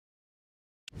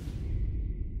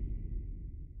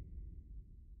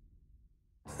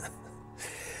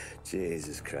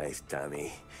Jesus Christ,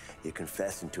 Tommy. You're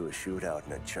confessing to a shootout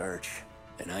in a church.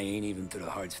 And I ain't even to the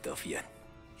hard stuff yet.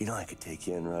 You know I could take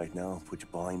you in right now, put you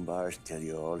behind bars until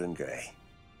you're old and grey.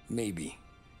 Maybe,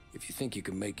 if you think you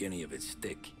can make any of it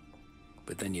stick.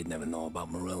 But then you'd never know about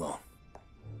Morello.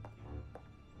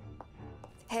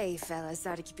 Hey, fellas,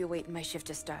 sorry to keep you waiting. My shift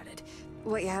just started.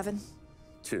 What you having?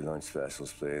 2 lunch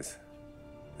specials, please.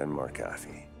 And more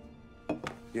coffee.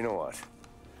 You know what?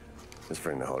 Let's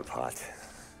bring the whole pot.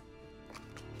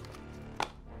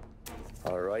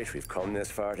 All right, we've come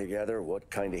this far together. What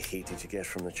kind of heat did you get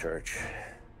from the church?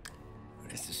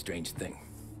 It's a strange thing.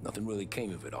 Nothing really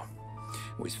came of it all.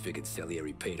 Always figured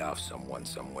Salieri paid off someone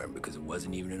somewhere because it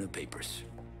wasn't even in the papers.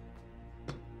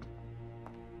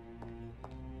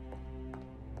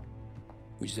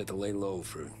 We just had to lay low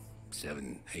for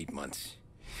 7, 8 months.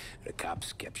 The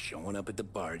cops kept showing up at the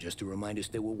bar just to remind us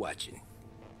they were watching.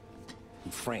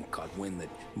 And Frank caught wind that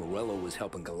Morello was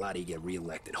helping Galati get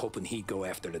reelected, hoping he'd go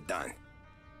after the Don.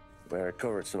 Well, I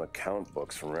recovered some account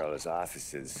books from Morello's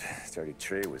offices.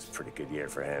 33 was a pretty good year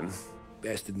for him.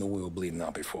 Bastard knew we were bleeding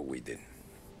out before we did.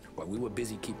 While we were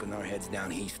busy keeping our heads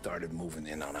down, he started moving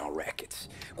in on our rackets.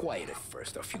 Quiet at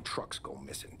first, a few trucks go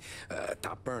missing.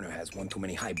 Top burner has one too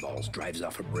many highballs, drives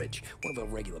off a bridge. One of our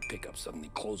regular pickups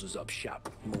suddenly closes up shop,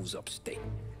 moves upstate.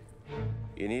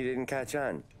 You didn't catch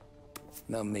on?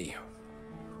 Not me.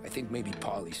 I think maybe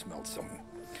Paulie smelled something.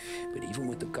 But even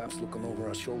with the cops looking over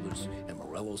our shoulders and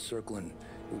Morello circling,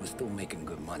 we were still making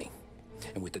good money.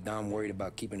 And with the Don worried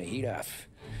about keeping the heat off,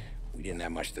 we didn't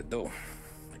have much to do.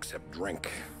 Except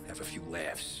drink, have a few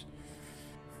laughs.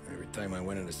 Every time I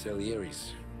went into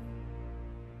Salieri's,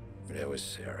 there was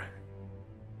Sarah.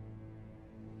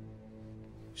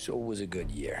 So it was a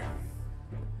good year.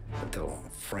 Until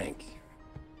Frank.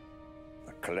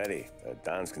 Coletti,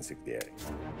 Don's consigliere.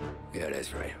 Yeah,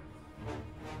 that's right.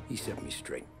 He set me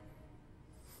straight.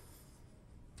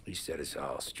 He set us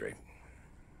all straight.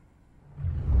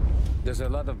 There's a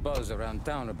lot of buzz around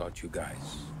town about you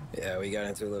guys. Yeah, we got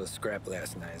into a little scrap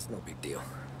last night. It's no big deal.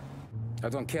 I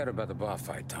don't care about the bar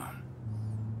fight, Tom.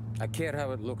 I care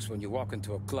how it looks when you walk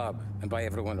into a club and buy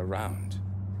everyone around.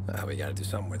 We gotta do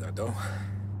something with our dough.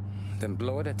 Then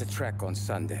blow it at the track on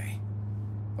Sunday.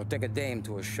 Or take a dame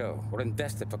to a show. Or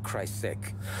invest it, for Christ's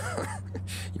sake.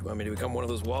 You want me to become one of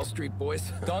those Wall Street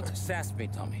boys? Don't sass me,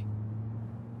 Tommy.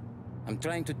 I'm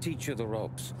trying to teach you the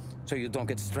ropes, so you don't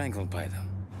get strangled by them.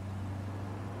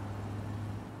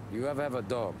 You ever have a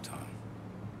dog, Tom?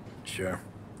 Sure.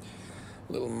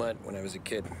 Little mutt when I was a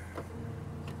kid.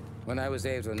 When I was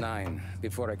 8 or 9,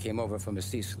 before I came over from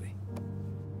Sicily,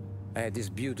 I had this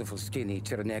beautiful, skinny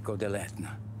Cerneco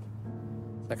dell'Etna.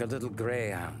 Like a little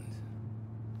greyhound.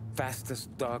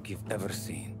 Fastest dog you've ever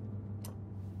seen.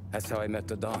 That's how I met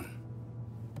the Don.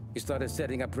 We started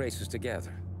setting up races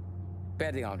together,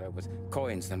 betting on her with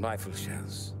coins and rifle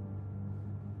shells.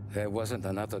 There wasn't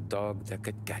another dog that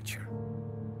could catch her.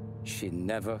 She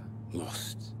never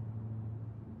lost.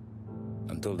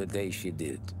 Until the day she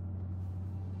did.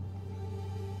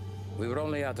 We were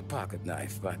only out a pocket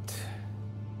knife, but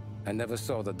I never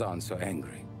saw the Don so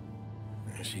angry.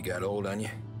 She got old on you?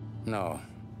 No.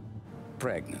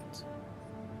 Pregnant.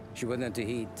 She went into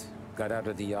heat, got out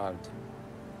of the yard,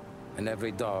 and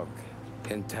every dog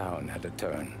in town had a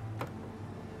turn.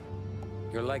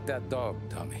 You're like that dog,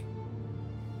 Tommy.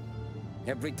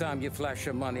 Every time you flash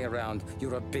your money around,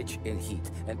 you're a bitch in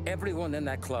heat, and everyone in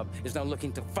that club is now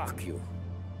looking to fuck you.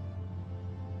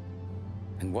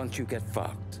 And once you get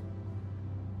fucked,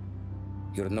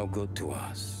 you're no good to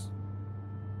us.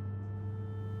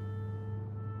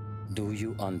 Do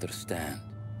you understand?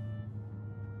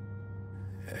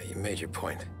 You made your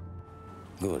point.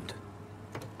 Good.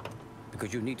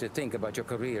 Because you need to think about your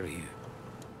career here.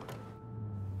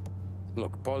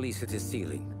 Look, Paulie's at his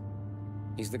ceiling.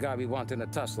 He's the guy we want in a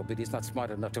tussle, but he's not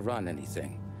smart enough to run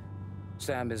anything.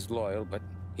 Sam is loyal, but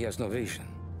he has no vision.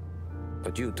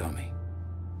 But you, Tommy,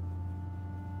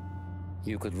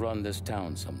 you could run this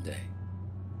town someday.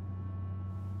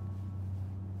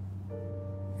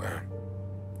 Well,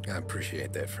 I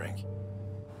appreciate that, Frank.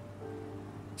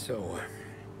 So,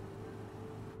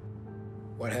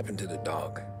 what happened to the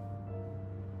dog?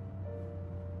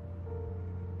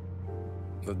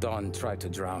 The Don tried to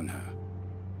drown her.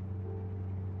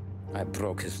 I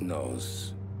broke his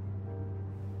nose.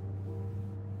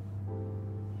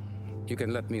 You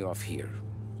can let me off here.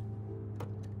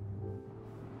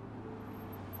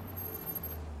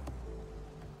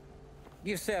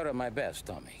 Give Sarah my best,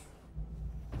 Tommy.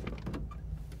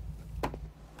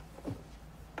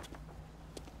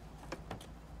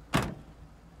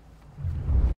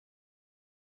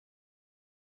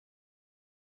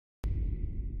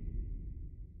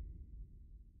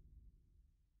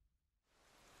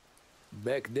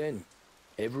 Back then,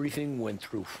 everything went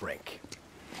through Frank.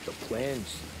 The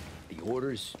plans, the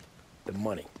orders, the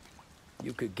money.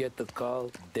 You could get the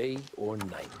call day or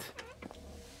night.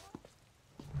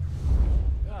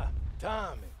 Ah,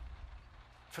 Tommy.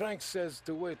 Frank says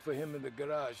to wait for him in the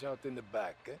garage out in the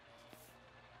back, eh?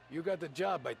 You got the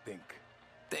job, I think.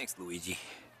 Thanks, Luigi.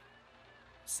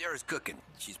 Sarah's cooking.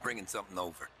 She's bringing something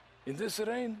over. In this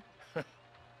rain?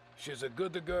 She's a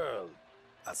good girl.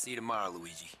 I'll see you tomorrow,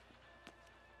 Luigi.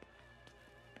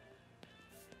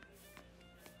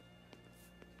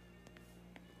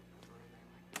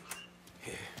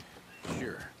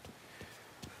 Sure.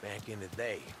 Back in the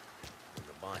day, when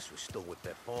the boss was still with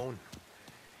that phone,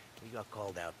 we got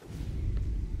called out to...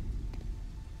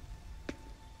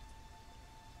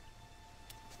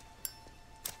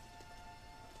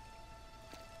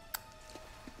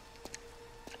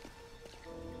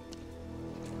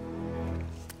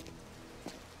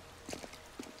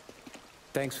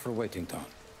 Thanks for waiting, Tom.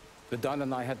 The Don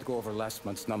and I had to go over last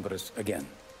month's numbers again.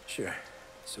 Sure.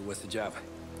 So what's the job?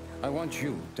 I want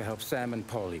you to help Sam and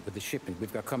Paulie with the shipment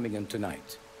we've got coming in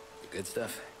tonight. The good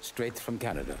stuff? Straight from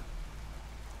Canada.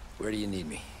 Where do you need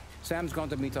me? Sam's going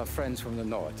to meet our friends from the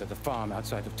north at the farm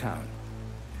outside of town.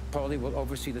 Paulie will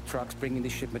oversee the trucks bringing the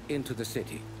shipment into the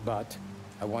city. But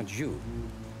I want you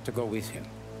to go with him.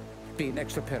 Be an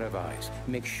extra pair of eyes.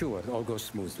 Make sure it all goes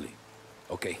smoothly.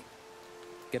 Okay.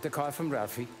 Get the car from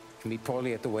Ralphie and meet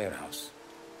Paulie at the warehouse.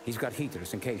 He's got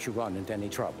heaters in case you run into any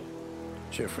trouble.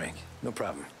 Sure, Frank. No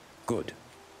problem. Good.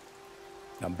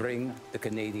 Now bring the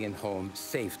Canadian home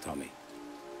safe, Tommy.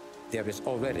 There is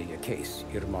already a case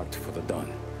earmarked for the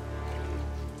Don.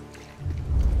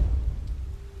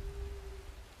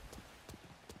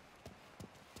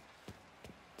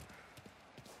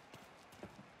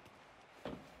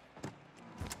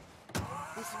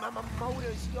 This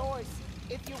motor's yours,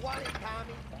 if you want it,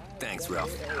 Tommy. Thanks,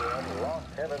 Ralph. Lost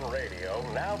Heaven Radio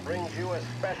now brings you a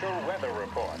special weather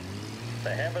report. The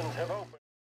heavens have opened.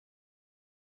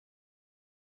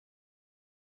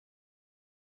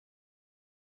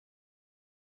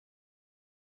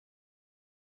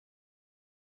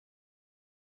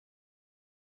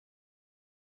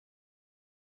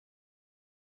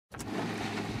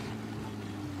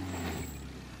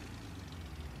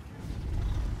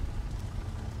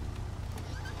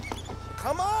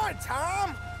 Come on,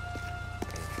 Tom!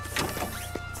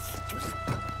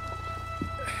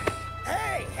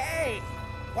 Hey!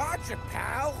 Watch it,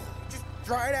 pal. Just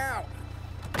dry it out.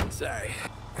 Sorry.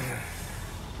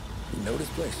 You know this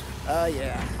place?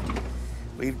 Yeah.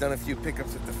 We've done a few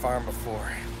pickups at the farm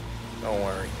before. Don't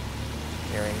worry.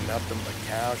 There ain't nothing but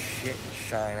cow shit and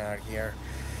shine out here.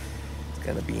 It's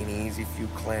gonna be an easy few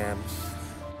clams.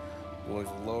 Boys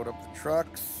will load up the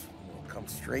trucks, and we'll come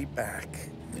straight back.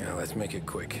 Yeah, let's make it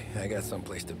quick. I got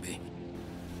someplace to be.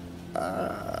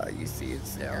 You see it,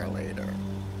 Sarah, later.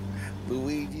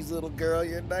 Luigi's little girl,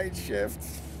 your night shift.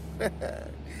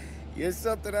 You're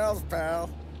something else, pal.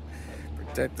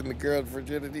 Protecting the girl's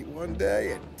virginity one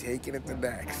day and taking it the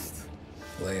next.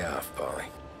 Lay off, Paulie.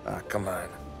 Ah, come on.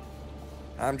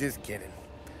 I'm just kidding.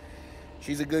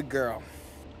 She's a good girl.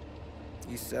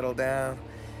 You settle down,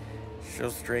 she'll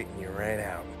straighten you right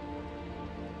out.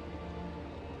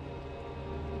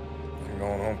 I'm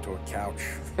going home to a couch.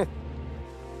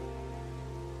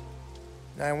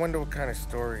 Now, I wonder what kind of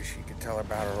stories she could tell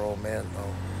about her old man,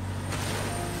 though.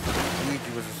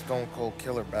 Luigi was a stone-cold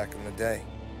killer back in the day.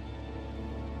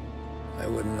 I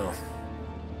wouldn't know.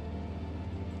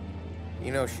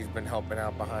 You know she's been helping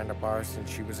out behind the bar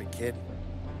since she was a kid.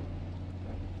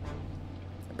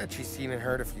 I bet she's seen and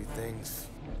heard a few things.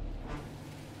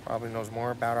 Probably knows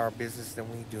more about our business than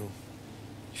we do.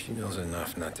 She knows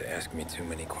enough not to ask me too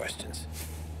many questions.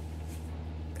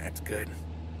 That's good.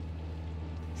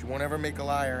 She won't ever make a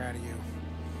liar out of you.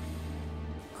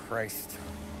 Christ.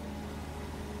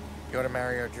 You ought to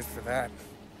marry her just for that.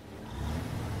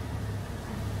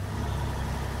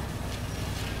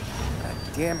 God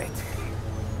damn it.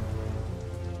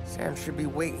 Sam should be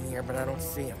waiting here, but I don't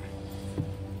see him.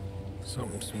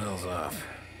 Something smells off.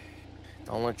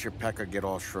 Don't let your pecker get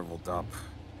all shriveled up.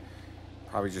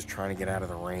 Probably just trying to get out of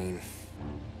the rain.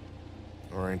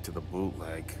 Or into the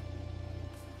bootleg.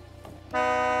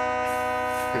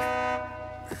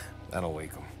 That'll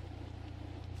wake him.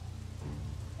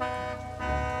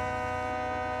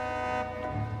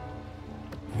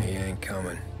 He ain't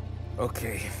coming.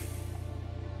 Okay.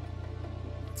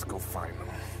 Let's go find him.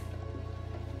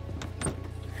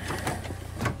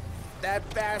 That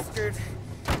bastard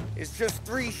is just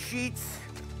 3 sheets,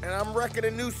 and I'm wrecking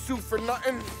a new suit for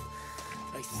nothing.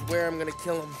 I swear I'm gonna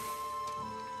kill him.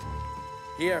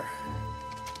 Here.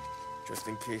 Just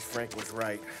in case Frank was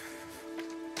right.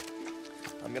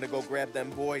 I'm gonna go grab them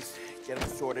boys, get them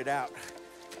sorted out.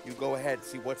 You go ahead,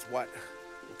 see what's what.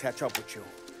 We'll catch up with you.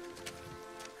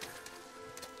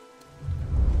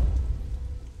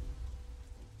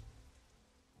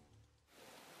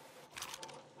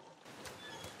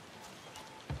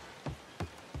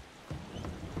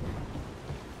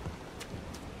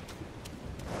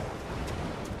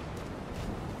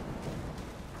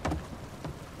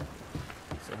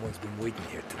 Someone's been waiting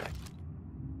here tonight.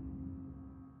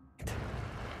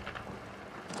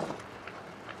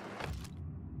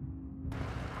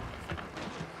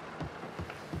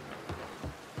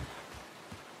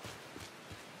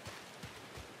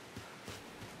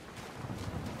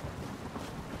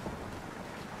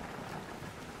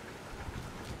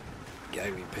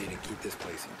 Guy we pay to keep this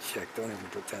place in check. Don't even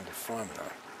pretend to farm it on.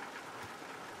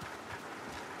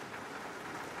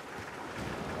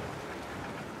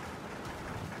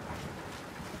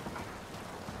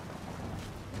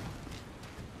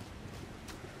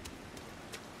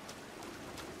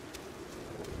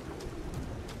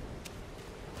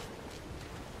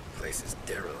 Place is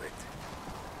derelict.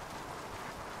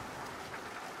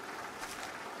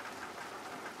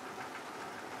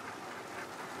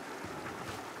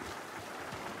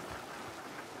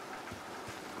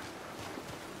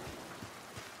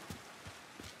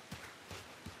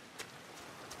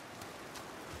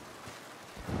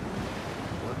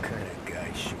 What kind of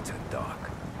guy shoots a dog?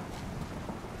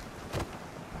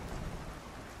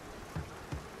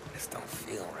 This don't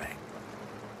feel right.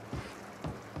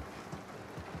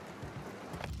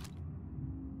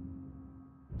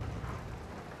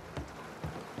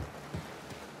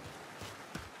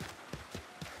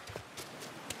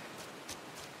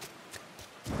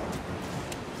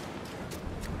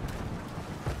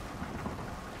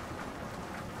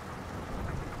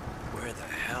 Where the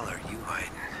hell are you hiding?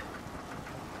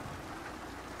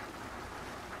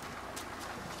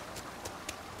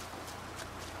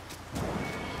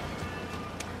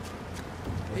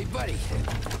 Hey, buddy.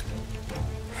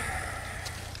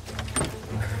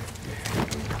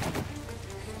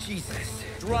 Jesus.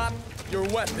 Drop your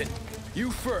weapon. You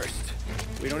first.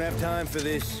 We don't have time for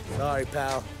this. Sorry,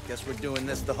 pal. Guess we're doing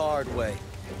this the hard way.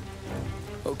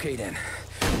 Okay, then.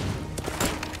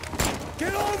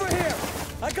 Get over here!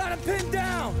 I got him pinned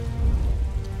down!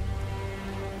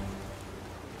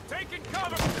 Taking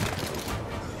cover!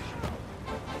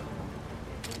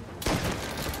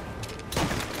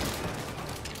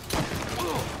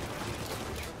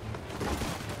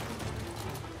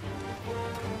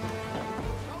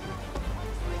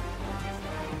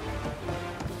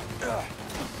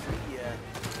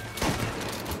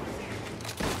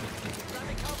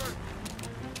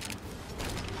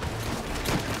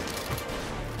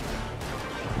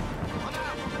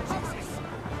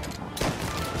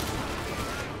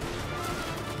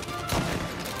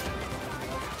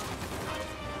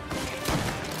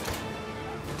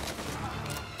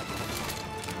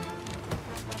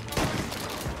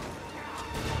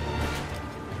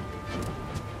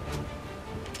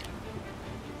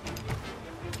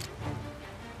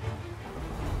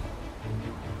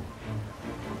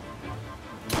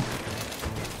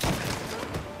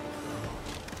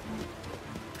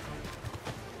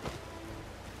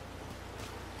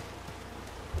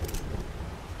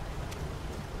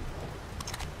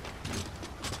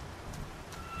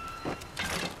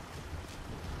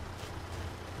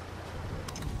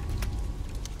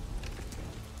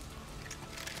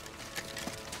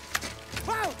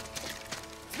 Wow!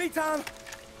 It's me, Tom.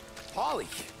 Polly,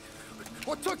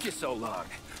 what took you so long?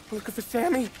 Looking for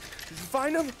Sammy. Did you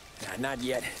find him? Nah, not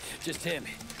yet. Just him.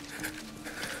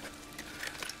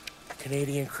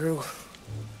 Canadian crew.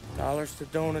 Dollars to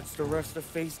donuts, the rest are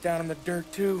face down in the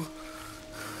dirt, too.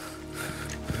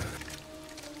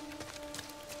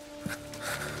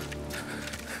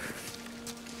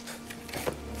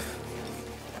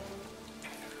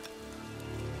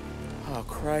 Oh,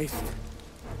 Christ.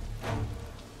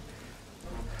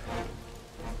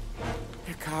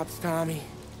 They're cops, Tommy.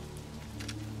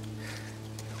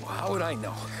 Well, how would I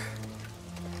know?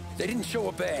 They didn't show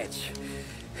a badge.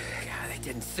 God, they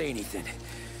didn't say anything.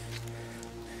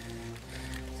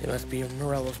 They must be in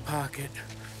Morello's pocket.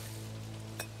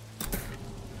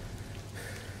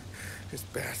 This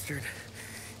bastard.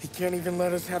 He can't even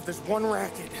let us have this one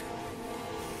racket.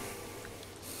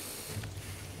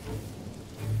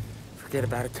 Forget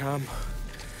about it, Tom.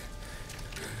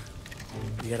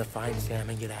 We gotta find Sam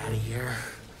and get out of here.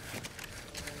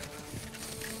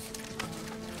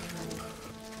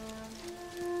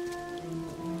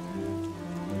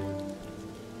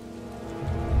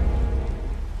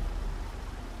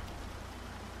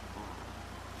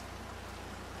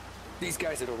 These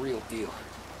guys are the real deal.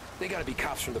 They gotta be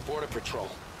cops from the Border Patrol.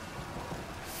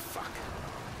 Fuck.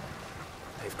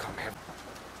 They've come here.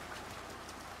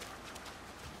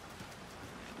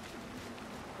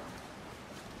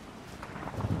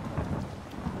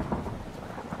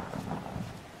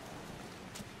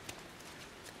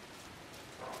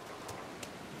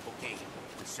 Okay,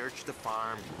 we search the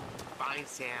farm, find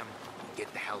Sam, get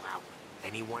the hell out.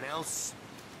 Anyone else,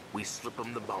 we slip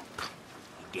them the bump.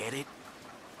 You get it?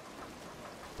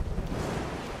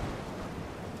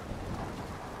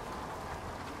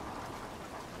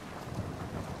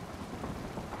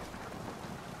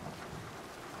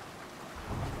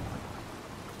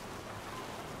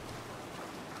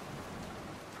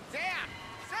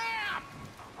 Sam!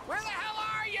 Where the hell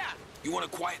are you? You wanna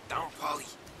quiet down, Polly?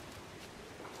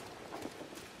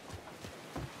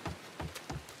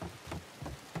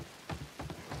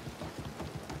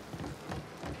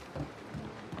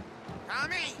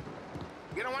 Tommy!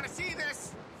 You don't want to see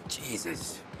this?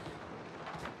 Jesus.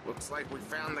 Looks like we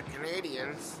found the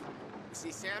Canadians. You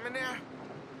see Sam in there?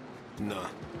 Nah.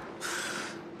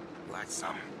 Like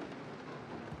some.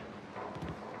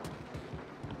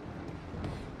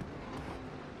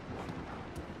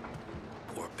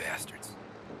 Poor bastards.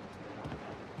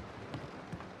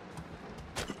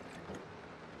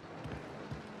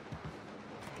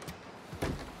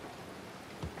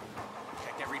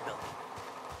 Check every building.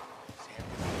 Sam.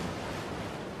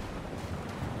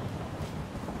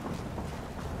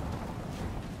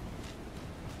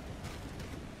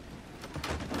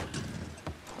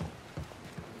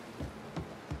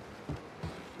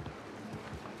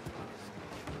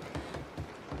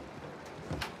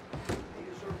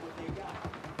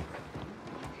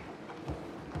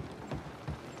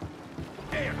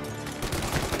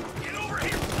 Get over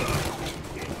here!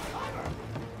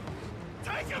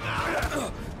 Take him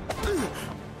out!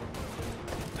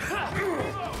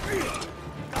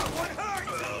 Got one hurt!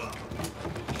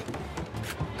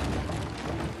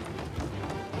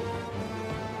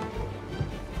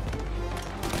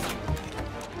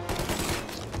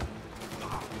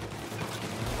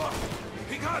 Fuck!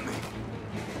 He got me!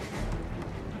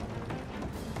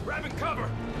 Grabbing cover!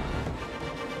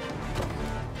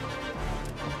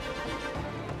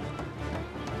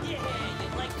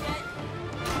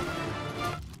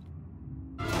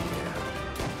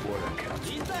 Border cops.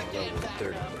 He's back in, back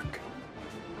Dirty up. work.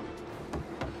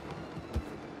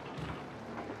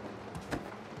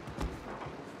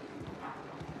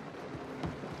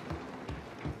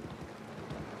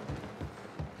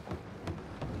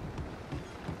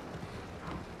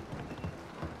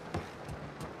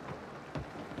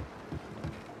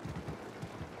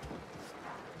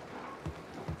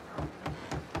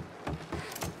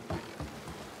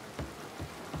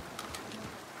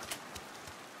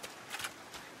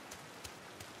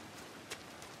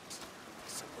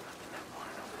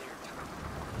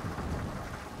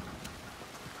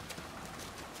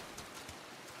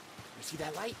 You see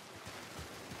that light?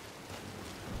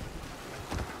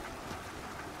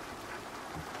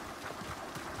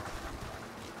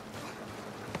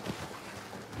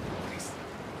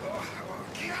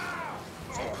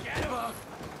 Get him up!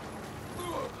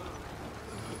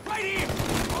 Right here!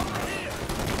 Over here!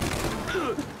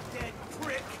 Dead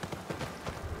prick!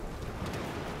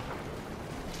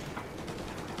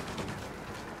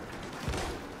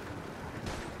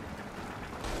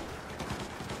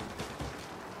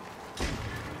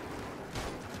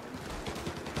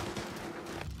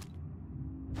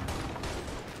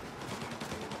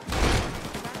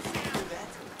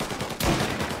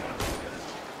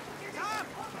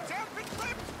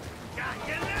 Got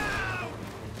you now!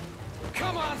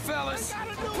 Come on, fellas!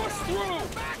 Push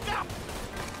through! Back up!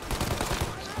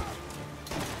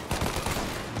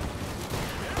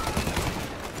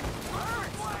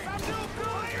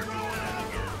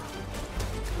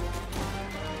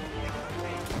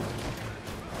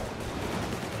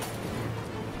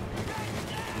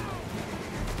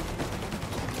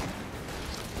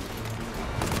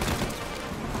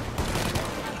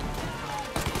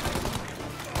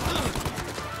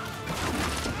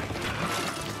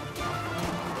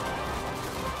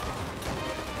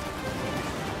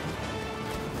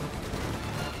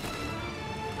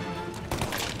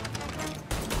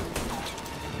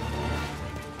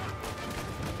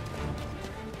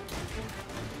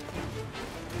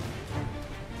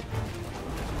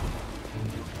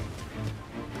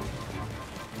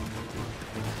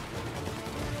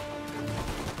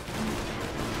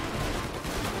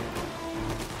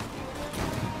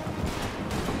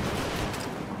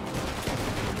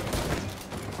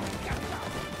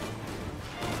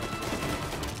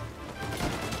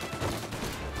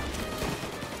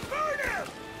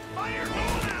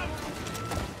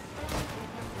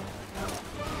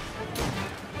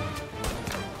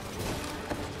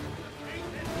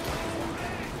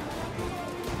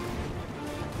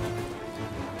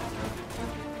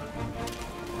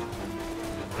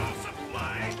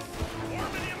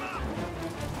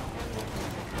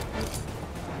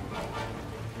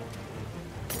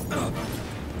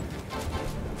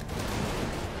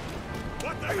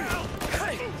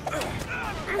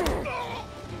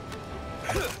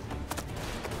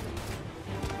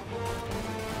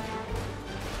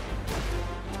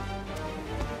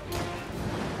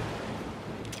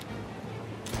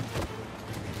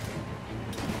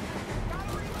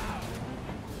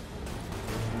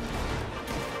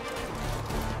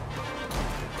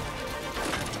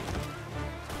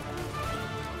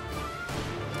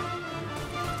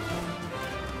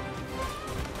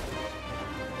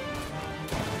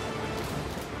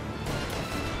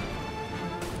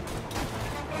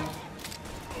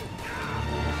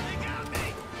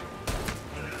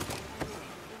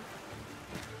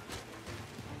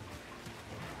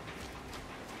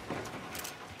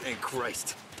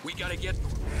 Christ. We gotta get...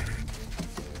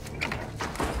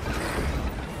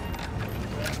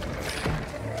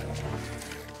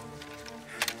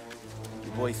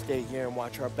 You boys stay here and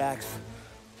watch our backs.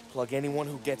 Plug anyone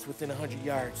who gets within 100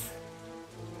 yards.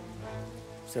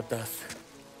 Except us.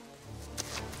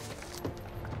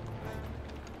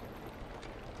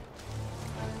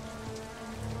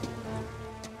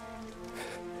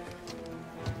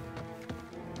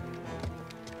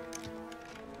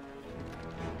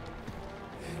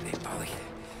 Hey, Polly.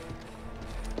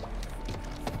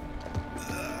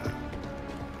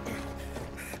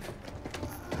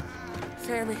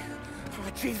 Sammy. Oh,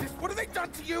 Jesus. What have they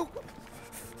done to you?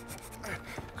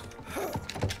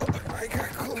 I got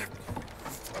clipped.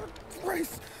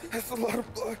 Christ. That's a lot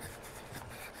of blood.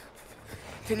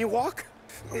 Can you walk?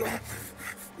 No,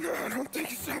 I don't think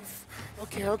so.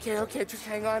 Okay. Just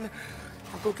hang on.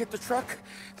 I'll go get the truck,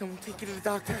 then we'll take you to the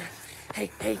doctor. Hey,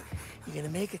 you gonna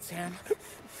make it, Sam?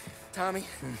 Tommy,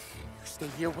 you stay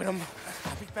here with him.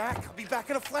 I'll be back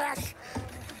in a flash.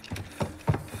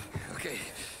 Okay.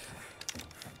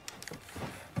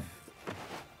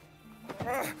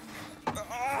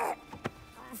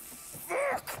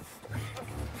 Fuck!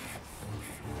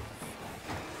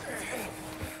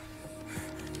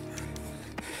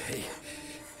 Hey,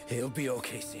 it'll be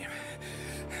okay, Sam.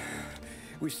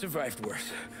 We've survived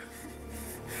worse.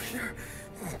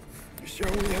 Sure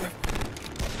we have.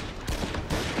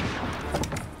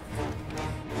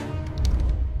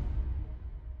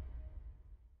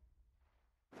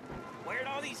 Where'd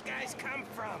all these guys come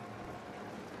from?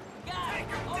 Guy,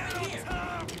 over here!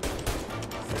 Tom!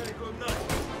 Say good night.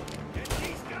 And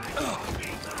these guys...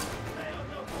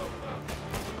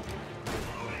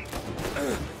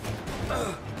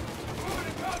 Moving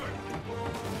and cover!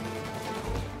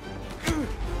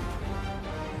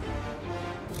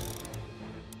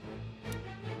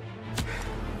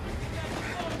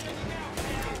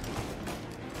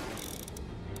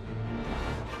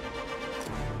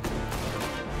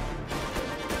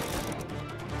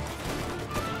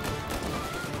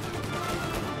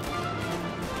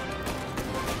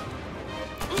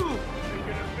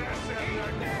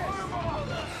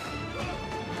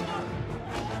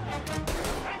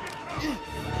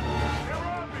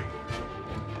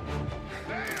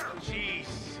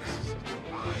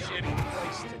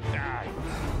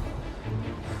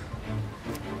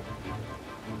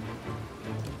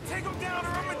 Take him down or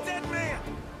I'm a dead man!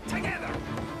 Together!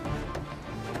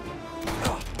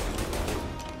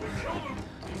 They killed him!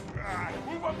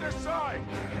 Move up their side!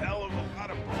 Hell of a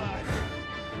lot of blood!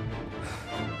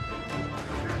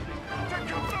 They're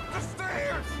coming up the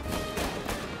stairs!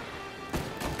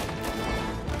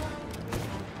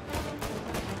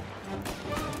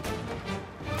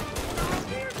 They're up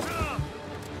here, Tom!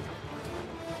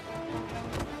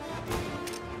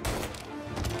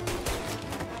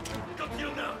 Go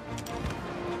kill now!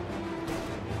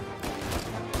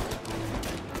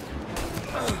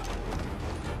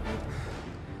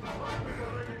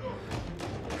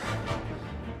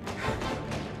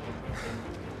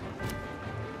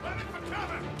 Let it for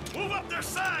cover! Move up their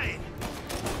side!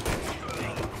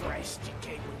 Thank Christ you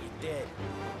came when you did.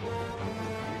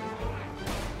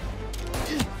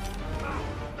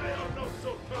 They don't know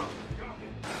so tough.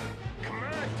 Come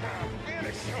on, Tom.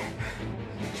 Finish him.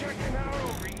 Checking out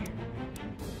over here.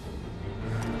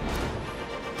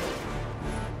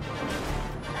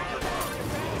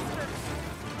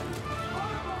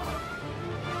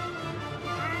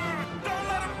 Don't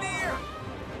let him near!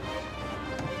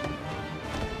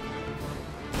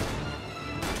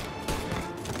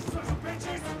 Sons of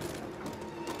bitches!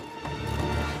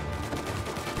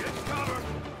 Get cover!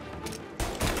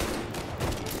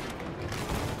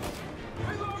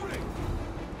 Reloading!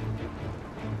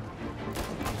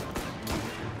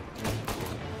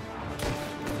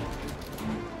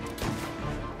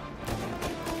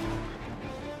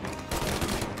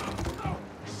 Oh,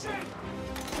 shit!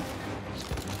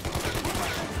 Move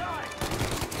out of sight!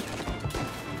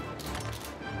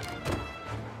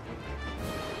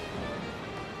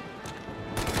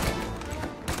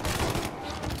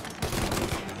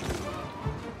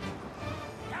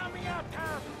 Count me out,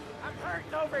 Tom! I'm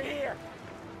hurting over here!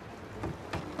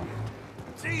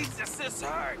 Jesus, this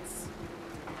hurts!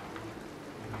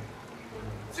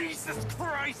 Jesus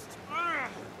Christ! Ugh.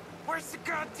 Where's the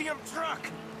goddamn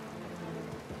truck?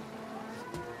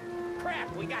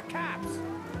 Crap, we got cops!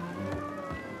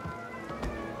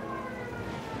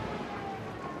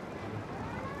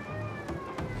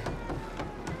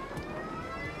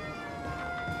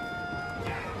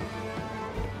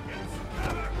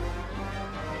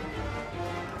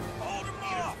 Hold him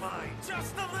off!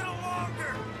 Just a little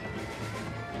longer!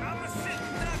 I'm a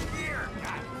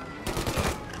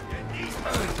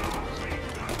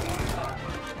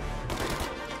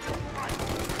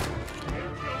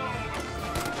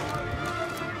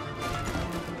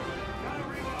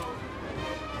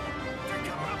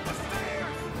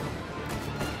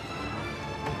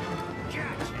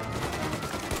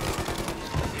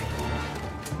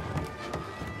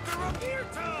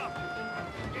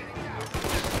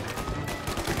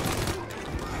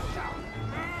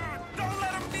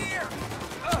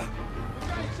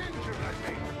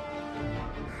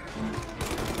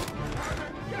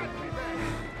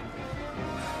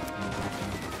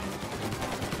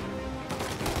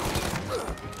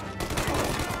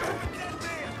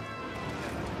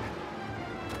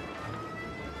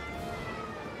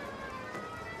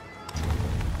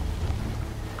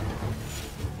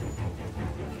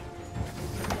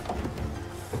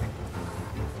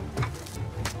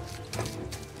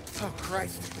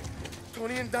Christ.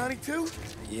 Tony and Donnie too?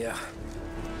 Yeah.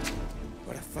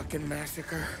 What a fucking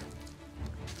massacre.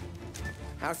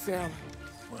 How's Sam?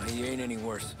 Well, he ain't any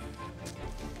worse.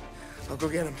 I'll go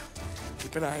get him.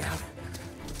 Keep an eye out.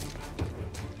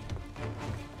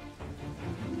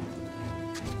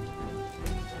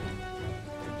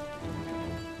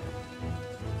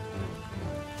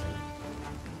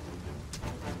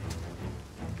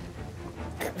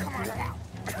 Come on now.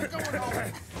 We're going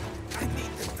home. I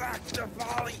need the doctor,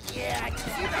 Molly. Yeah, I can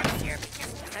see that here.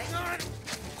 Just hang on.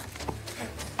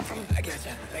 I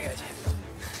gotcha.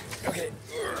 Okay.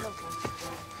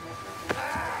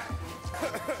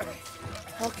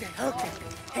 Okay.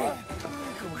 Hey,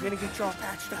 we're gonna get you all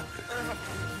patched up.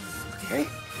 Okay?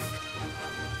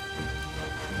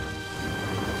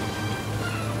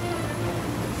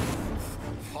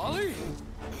 Polly?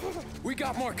 We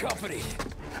got more company.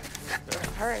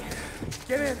 All right,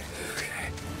 get in.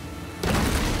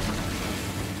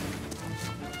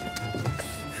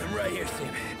 I'm right here,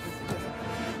 Sam.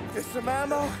 There's some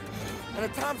ammo and a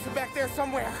Thompson back there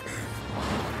somewhere.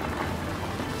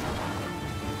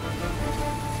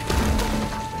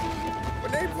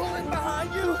 When they pull in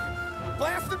behind you,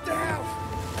 blast them down.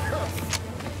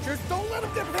 Just don't let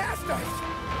them get past us.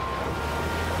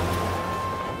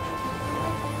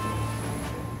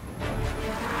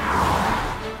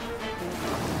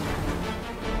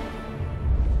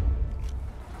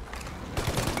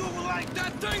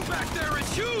 That thing back there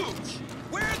is huge!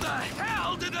 Where the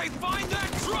hell did they find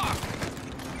that truck?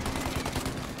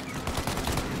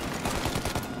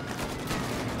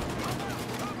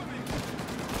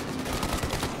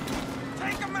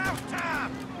 Take him out,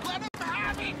 Tom! Let him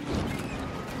have it!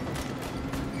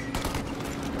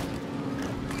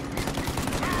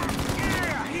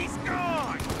 Yeah, he's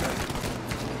gone!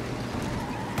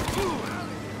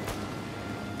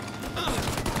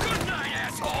 Good night,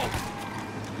 asshole!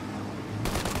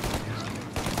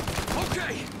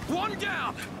 Okay, one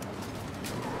down!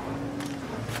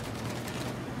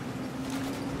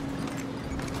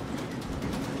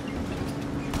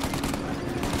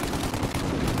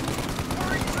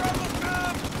 We're in trouble,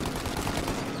 Tom!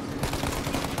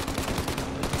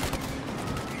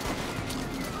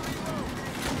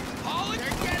 Polly?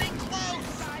 They're getting close!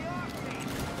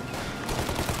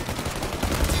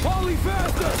 Polly,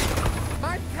 faster!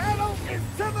 My pedal is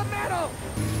to the metal!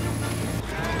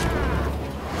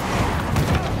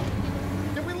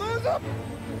 Did we lose them?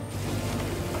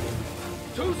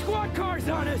 2 squad cars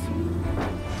on us!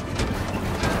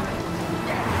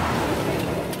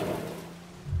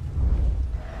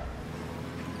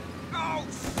 Oh,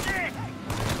 shit!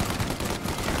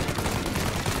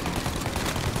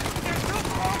 They're too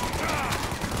close, Tom!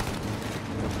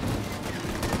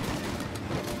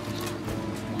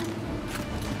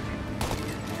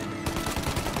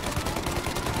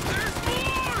 There's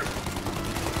more!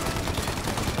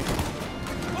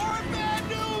 More bad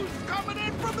news coming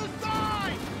in from the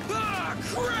side! Ah,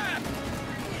 crap!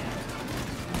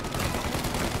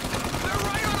 They're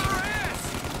right on our ass!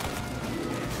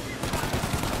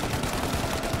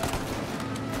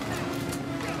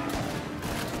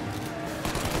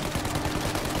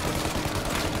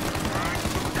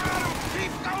 You got him!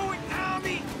 Keep going,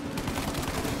 Tommy!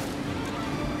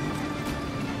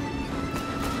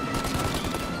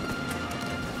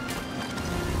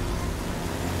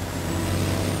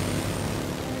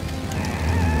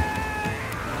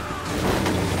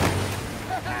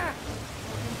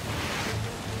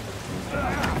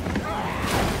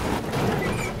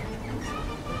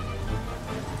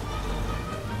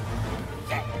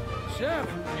 Sam,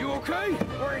 you okay?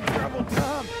 We're in trouble,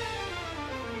 Tom.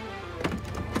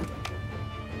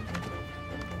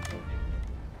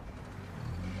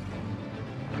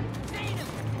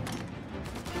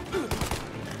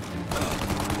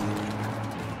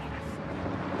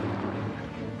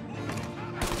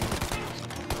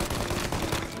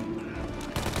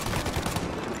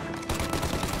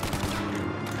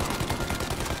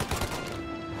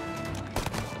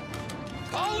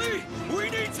 Polly, we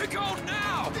need to go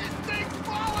now! This thing's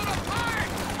falling apart!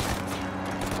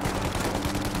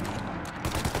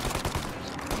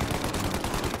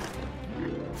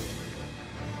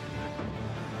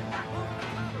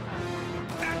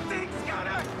 That thing's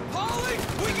gonna... Polly,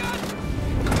 we got...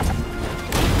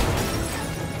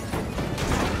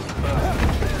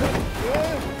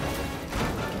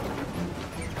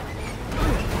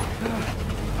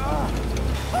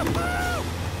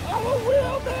 I'm a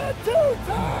real man too,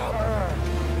 Tom!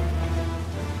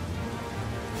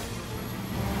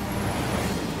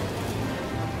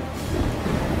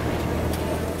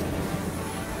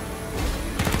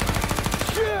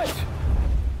 Shit!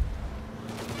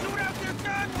 Shoot out there!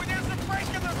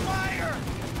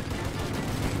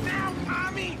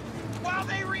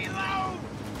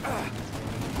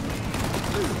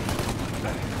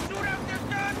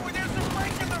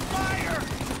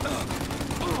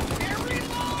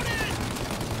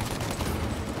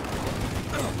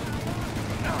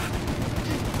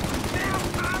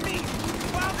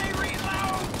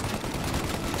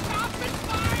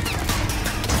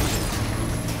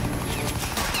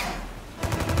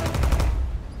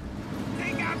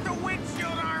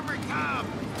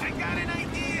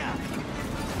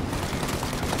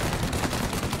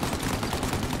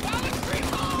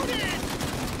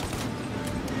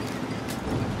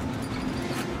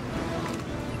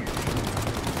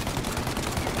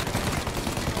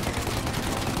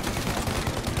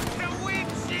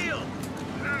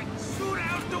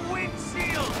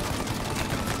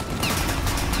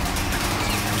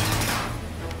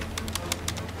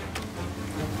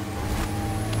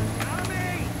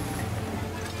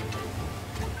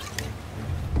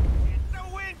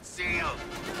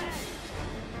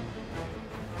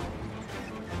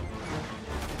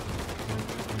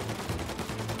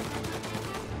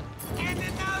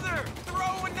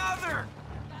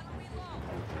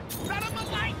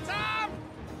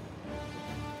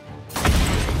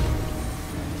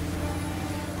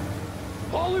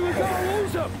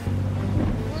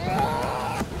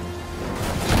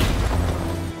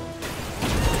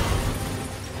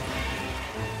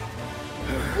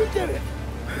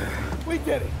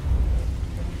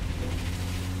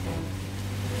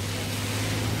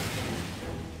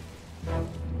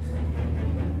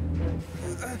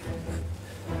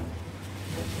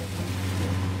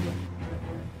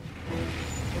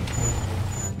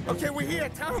 Okay, we're here,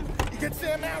 Tom. You get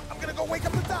Sam out. I'm gonna go wake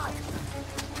up the doc.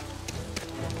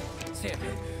 Sam!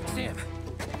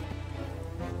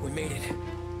 We made it.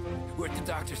 We're at the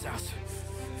doctor's house.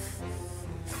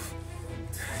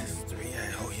 Three,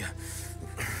 I owe you.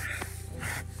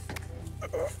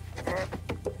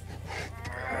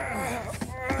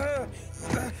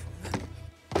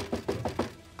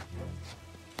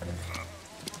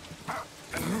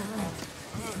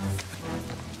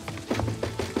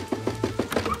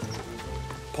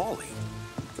 Paulie,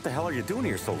 what the hell are you doing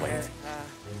here so late?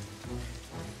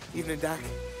 Evening, Doc.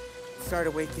 Sorry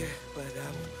to wake you, but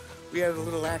we had a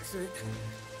little accident.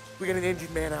 We got an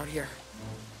injured man out here.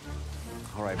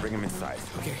 All right, bring him inside.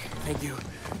 Okay, thank you.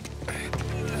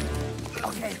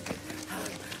 Okay,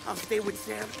 I'll stay with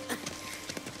Sam.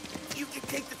 You can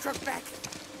take the truck back.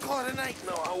 Call it a night.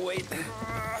 No, I'll wait.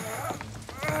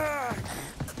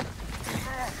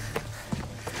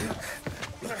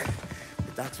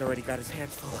 The doc's already got his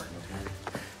hands full.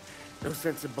 No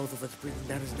sense in both of us breathing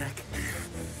down his neck.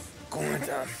 Go on,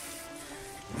 Tom.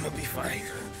 I'm gonna be fine.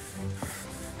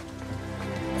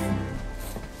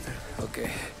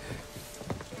 Okay.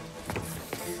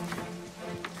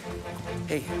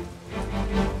 Hey,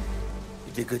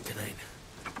 you did good tonight.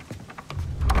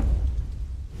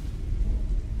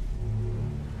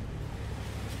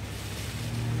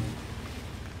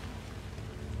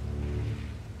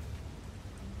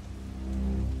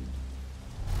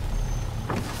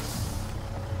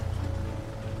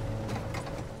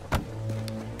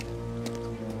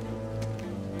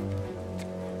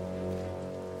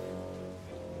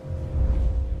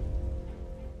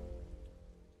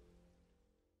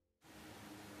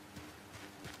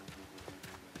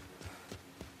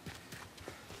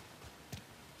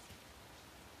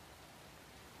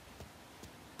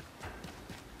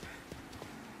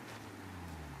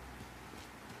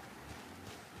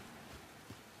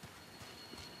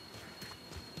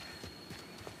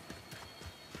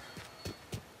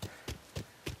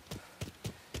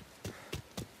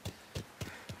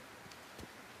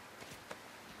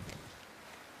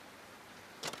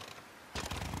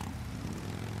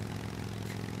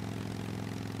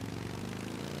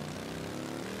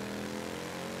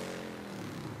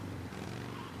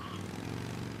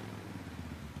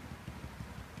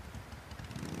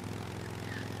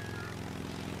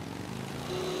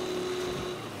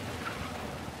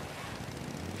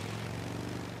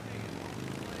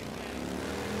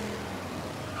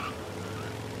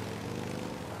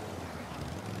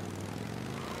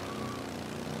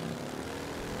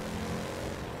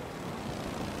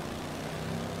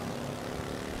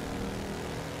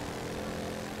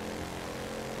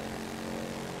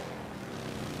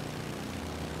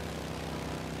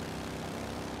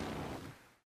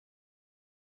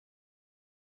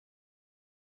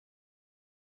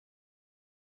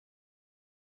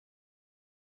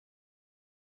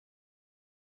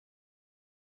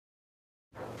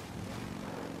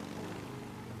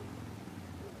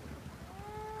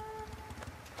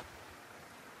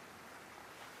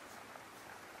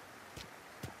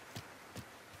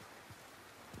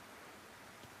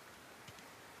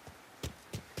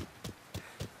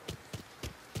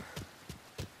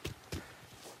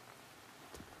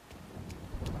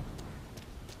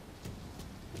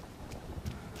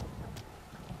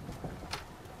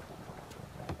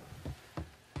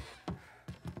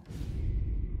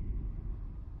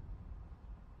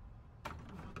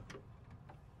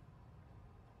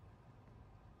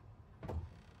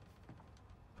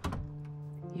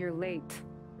 You're late.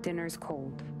 Dinner's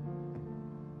cold.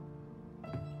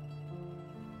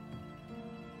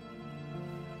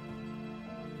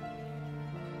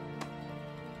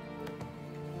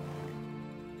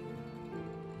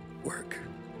 Work.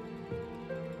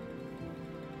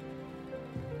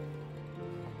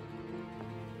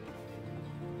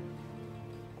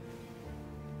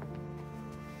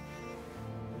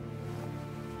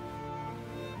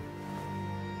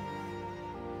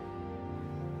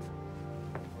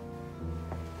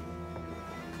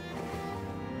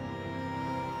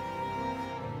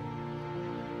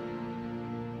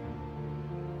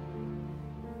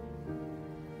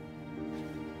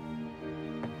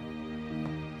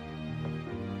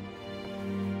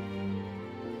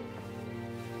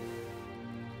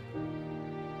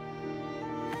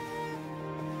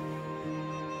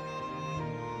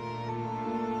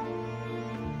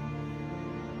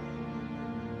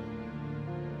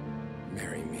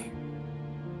 Marry me.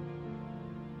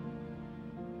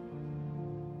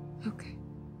 Okay.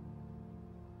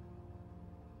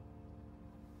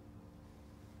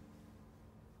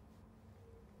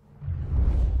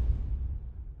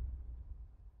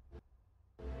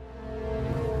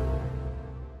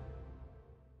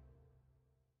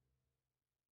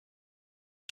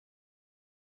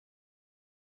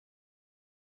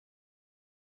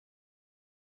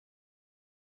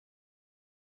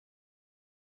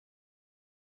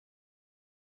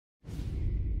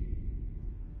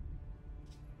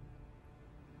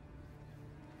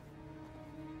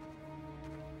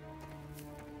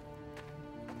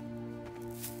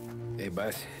 Hey,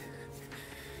 boss.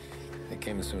 I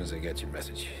came as soon as I got your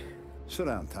message. Sit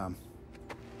down, Tom.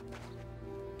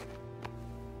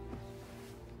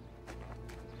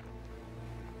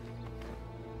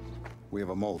 We have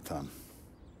a mole, Tom.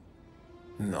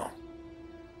 No.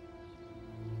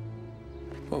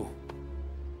 Oh.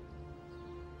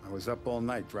 I was up all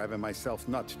night driving myself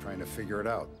nuts trying to figure it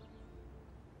out.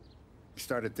 I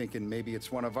started thinking maybe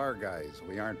it's one of our guys.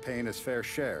 We aren't paying his fair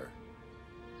share.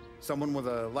 Someone with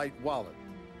a light wallet.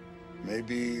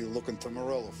 Maybe looking to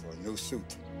Morello for a new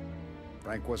suit.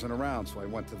 Frank wasn't around, so I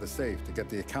went to the safe to get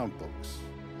the account books.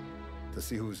 To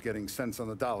see who's getting cents on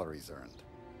the dollar he's earned.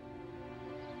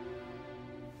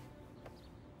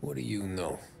 What do you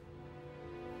know?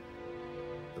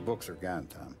 The books are gone,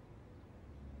 Tom.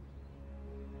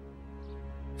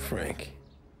 Frank.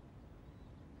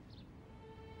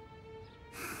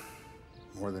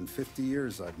 More than 50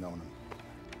 years I've known him.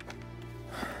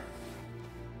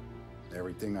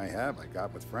 Everything I have, I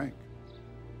got with Frank.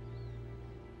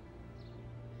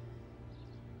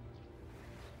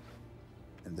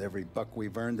 And every buck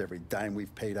we've earned, every dime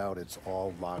we've paid out, it's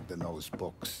all logged in those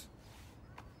books.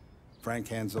 Frank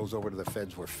hands those over to the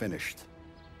feds, we're finished.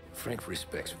 Frank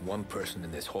respects one person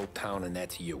in this whole town, and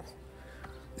that's you.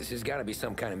 This has got to be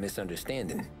some kind of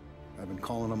misunderstanding. I've been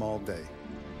calling him all day.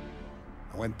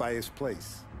 I went by his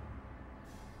place.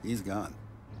 He's gone.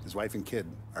 His wife and kid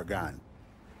are gone.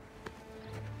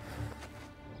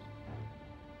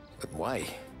 But why?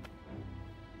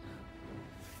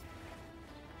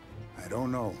 I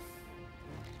don't know.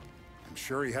 I'm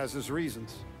sure he has his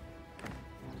reasons.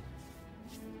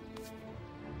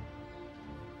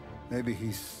 Maybe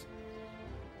he's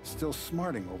still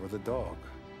smarting over the dog.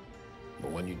 The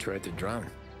one you tried to drown?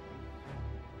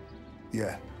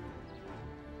 Yeah.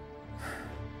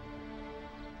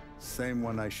 Same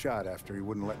one I shot after he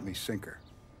wouldn't let me sink her.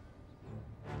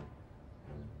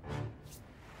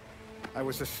 I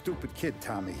was a stupid kid,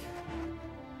 Tommy.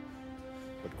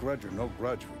 But grudge or no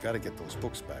grudge, we gotta get those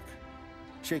books back.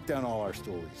 Shake down all our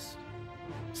stories.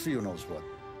 See who knows what.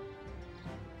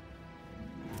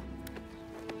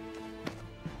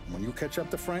 When you catch up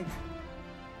to Frank,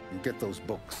 you get those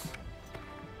books.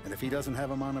 And if he doesn't have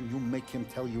them on him, you make him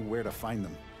tell you where to find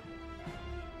them.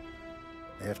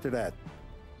 After that,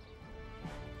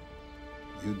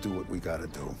 you do what we gotta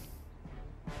do.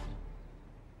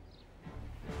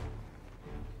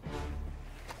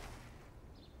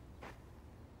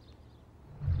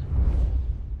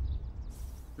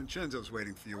 Vincenzo's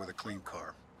waiting for you with a clean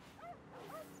car.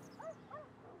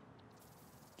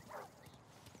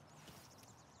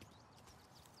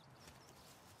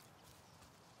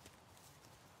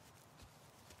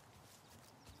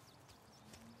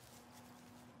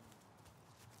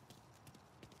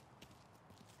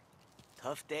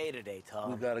 Tough day today,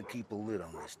 Tom. We gotta keep a lid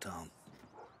on this town.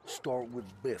 Start with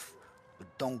Biff, but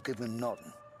don't give him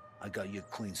nothing. I got you a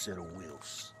clean set of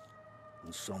wheels.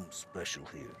 And something special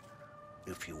here,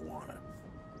 if you want it.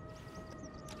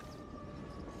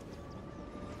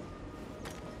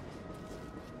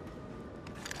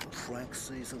 Frank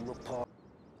sees a lapel.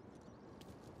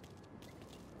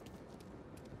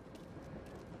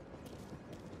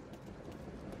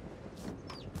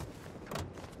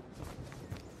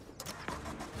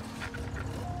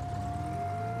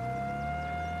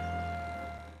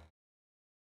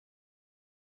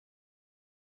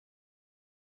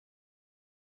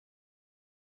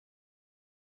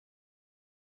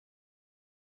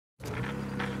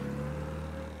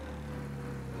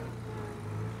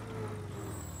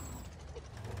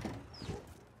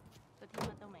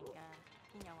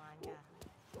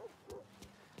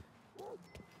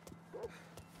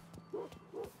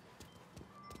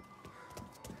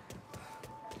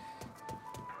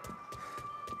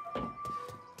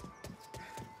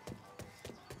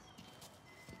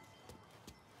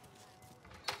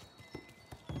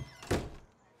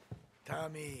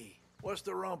 Tommy, what's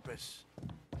the rumpus?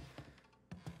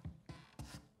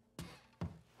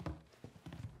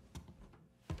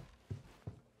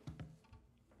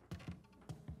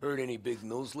 Heard any big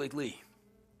news lately?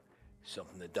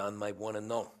 Something that Don might want to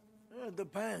know. It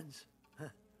depends.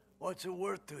 What's it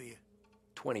worth to you?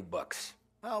 $20.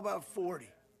 How about 40?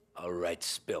 All right,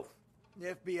 spill.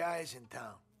 The FBI's in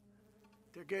town.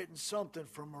 They're getting something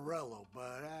from Morello,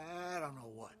 but I don't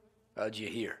know what. How'd you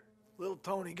hear? Little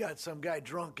Tony got some guy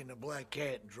drunk in the Black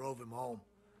Cat and drove him home.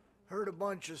 Heard a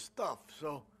bunch of stuff,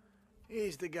 so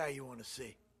he's the guy you want to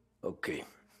see. Okay.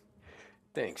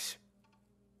 Thanks.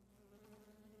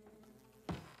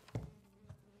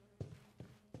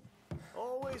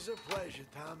 Always a pleasure,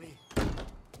 Tommy.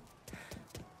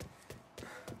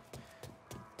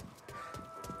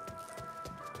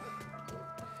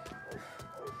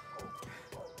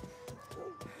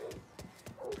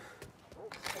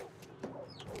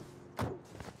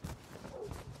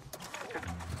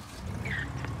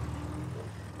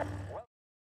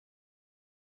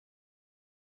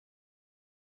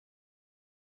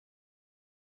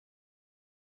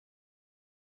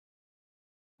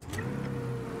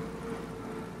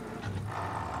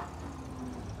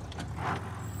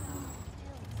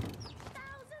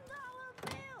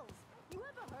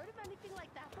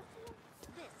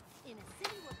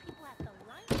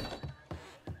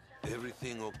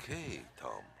 everything okay,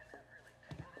 Tom?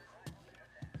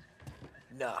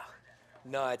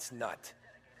 Nah, it's not.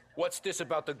 What's this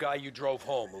about the guy you drove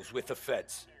home who's with the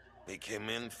feds? He came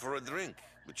in for a drink,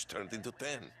 which turned into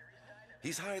 10.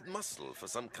 He's hired muscle for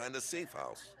some kind of safe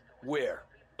house. Where?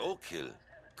 Oak Hill,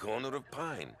 corner of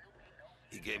Pine.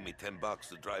 He gave me $10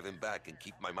 to drive him back and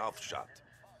keep my mouth shut.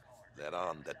 Later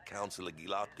on, that Councilor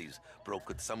Gilatti's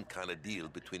brokered some kind of deal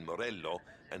between Morello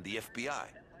and the FBI.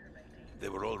 They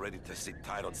were all ready to sit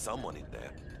tight on someone in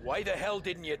there. Why the hell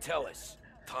didn't you tell us?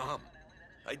 Tom,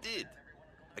 I did.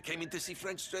 I came in to see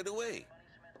Frank straight away.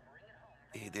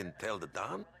 He didn't tell the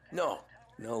Don? No,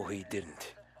 he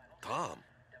didn't. Tom,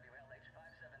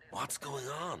 what's going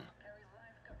on?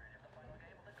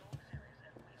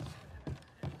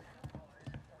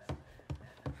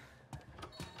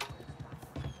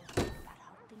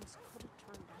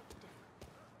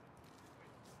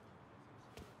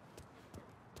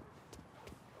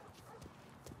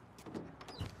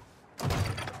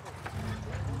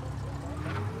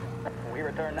 We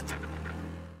return.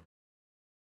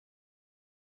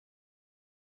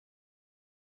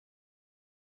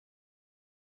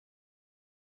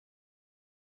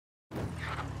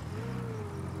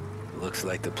 Looks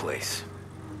like the place.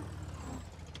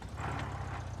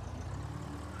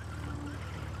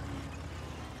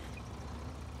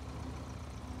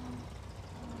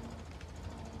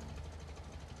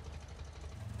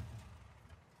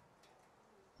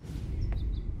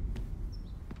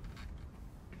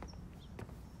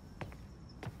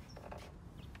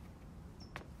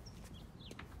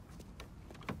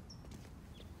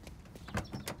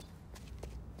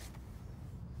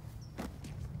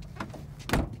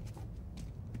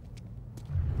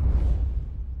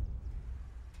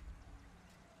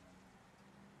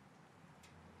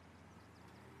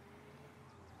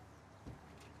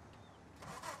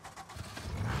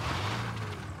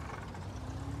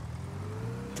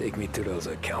 Take me to those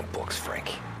account books,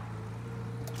 Frank.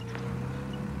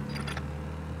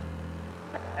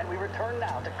 And we return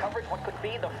now to coverage what could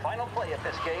be the final play of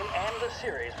this game and the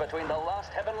series between the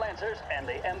Lost Heaven Lancers and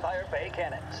the Empire Bay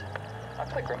Cannons.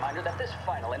 A quick reminder that this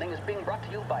final inning is being brought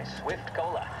to you by Swift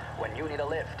Cola. When you need a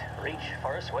lift, reach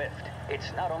for a Swift.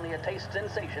 It's not only a taste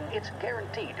sensation, it's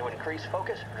guaranteed to increase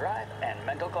focus, drive, and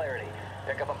mental clarity.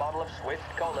 Pick up a bottle of Swift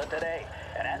Cola today.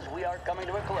 And as we are coming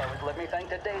to a close, let me thank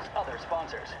today's other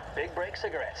sponsors, Big Break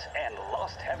Cigarettes and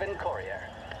Lost Heaven Courier.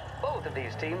 Both of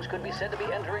these teams could be said to be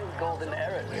entering golden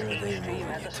eras. Each team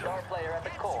has a star player at the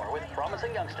core with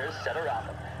promising youngsters set around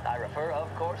them. I refer,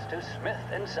 of course, to Smith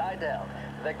and Seidel.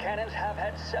 The Cannons have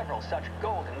had several such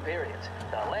golden periods.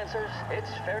 The Lancers,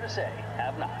 it's fair to say,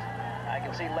 have not. I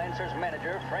can see Lancers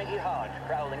manager Frankie Hodge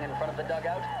prowling in front of the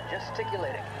dugout,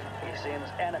 gesticulating. He seems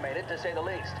animated, to say the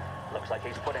least. Looks like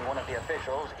he's putting one of the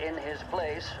officials in his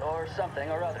place, or something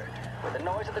or other. With the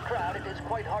noise of the crowd, it is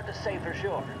quite hard to say for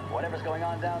sure. Whatever's going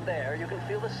on down there, you can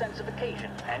feel the sense of occasion,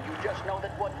 and you just know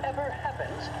that whatever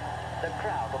happens, the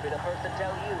crowd will be the first to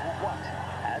tell you what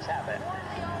has happened.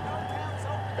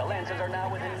 The Lancers are now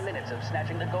within minutes of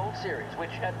snatching the Gold Series,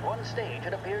 which at one stage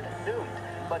had appeared doomed,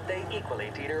 but they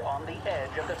equally teeter on the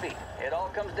edge of defeat. It all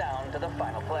comes down to the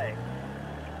final play.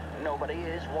 Nobody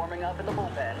is warming up in the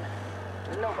bullpen.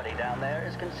 Nobody down there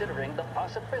is considering the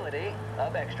possibility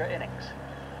of extra innings.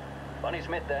 Bunny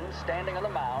Smith then, standing on the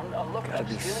mound, a look of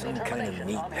steely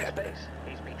determination on his face.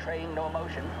 He's betraying no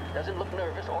emotion, doesn't look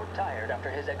nervous or tired after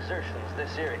his exertions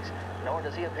this series, nor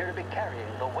does he appear to be carrying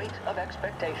the weight of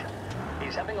expectation.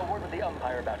 He's having a word with the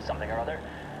umpire about something or other.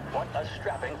 What a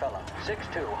strapping fellow.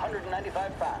 6'2",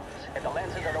 195 pounds. If the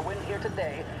Lancers are to win here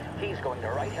today, he's going to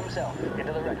write himself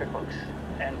into the record books.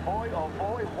 And boy, oh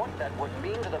boy, what that would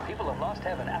mean to the people of Lost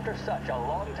Heaven after such a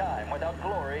long time without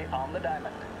glory on the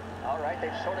diamond. All right,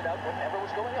 they've sorted out whatever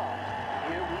was going on.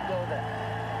 Here we go then.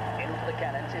 In for the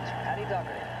Cannons, it's Paddy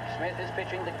Doherty. Smith is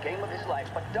pitching the game of his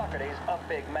life, but Doherty's a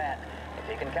big man.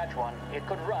 If he can catch one, it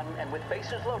could run, and with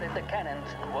bases loaded, the Cannons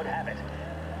would have it.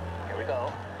 Here we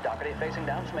go. Doherty facing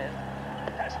down Smith.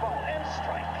 Fastball and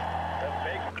strike. The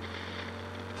big...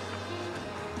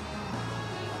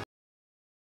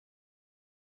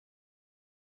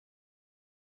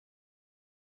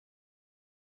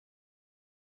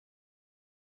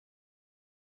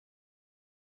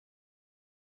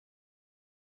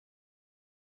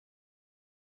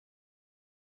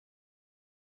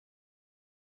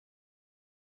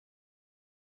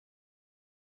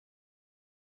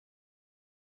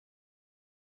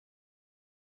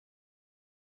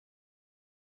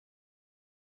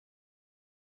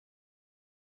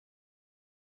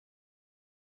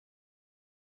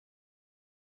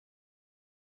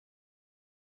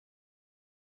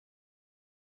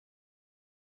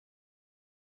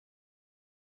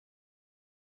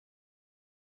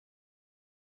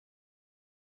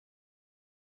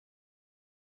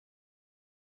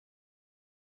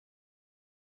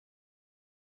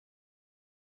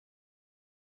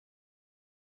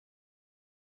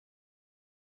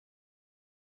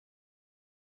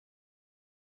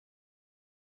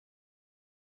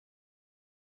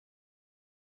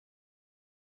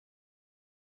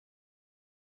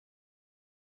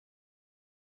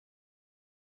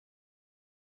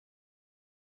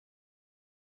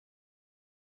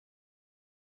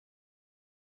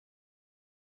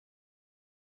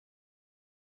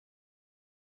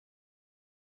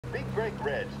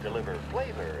 Reds deliver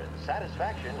flavor and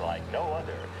satisfaction like no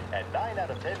other. And 9 out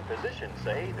of 10 physicians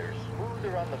say they're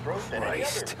smoother on the throat than any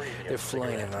other premium they're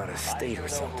flying cigarette. out of state or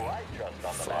something.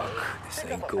 Fuck, this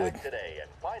ain't good. Today and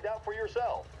find out for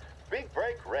yourself. Big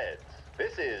Break Reds.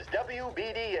 This is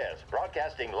WBDS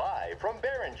broadcasting live from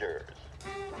Behringer's.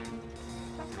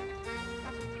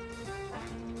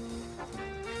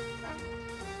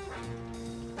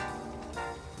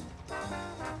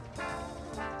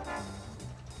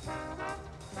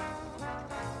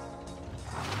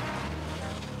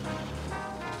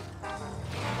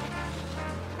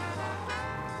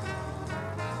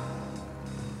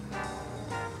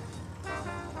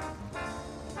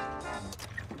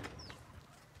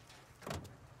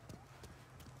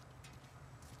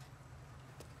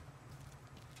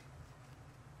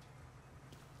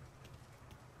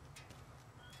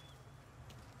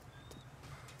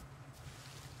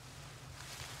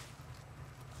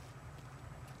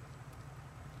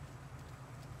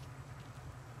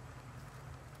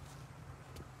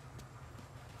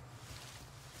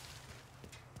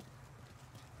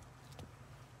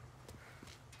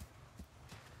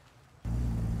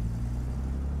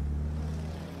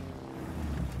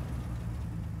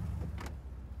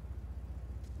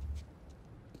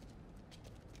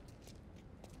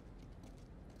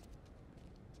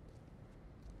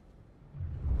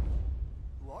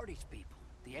 Who are these people?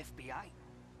 The FBI?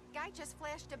 Guy just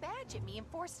flashed a badge at me and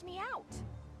forced me out.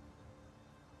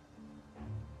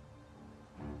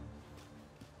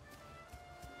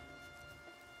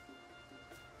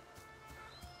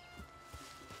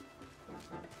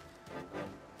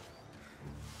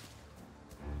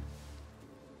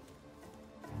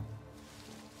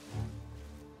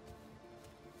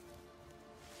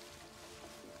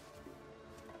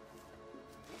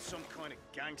 He's some kind of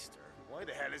gangster. Why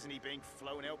the hell isn't he being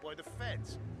flown out by the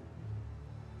feds?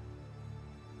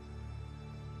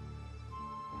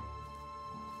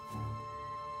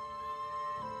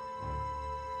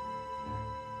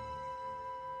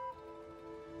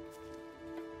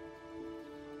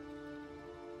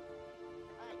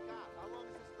 Hey, Cop, how long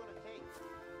is this gonna take?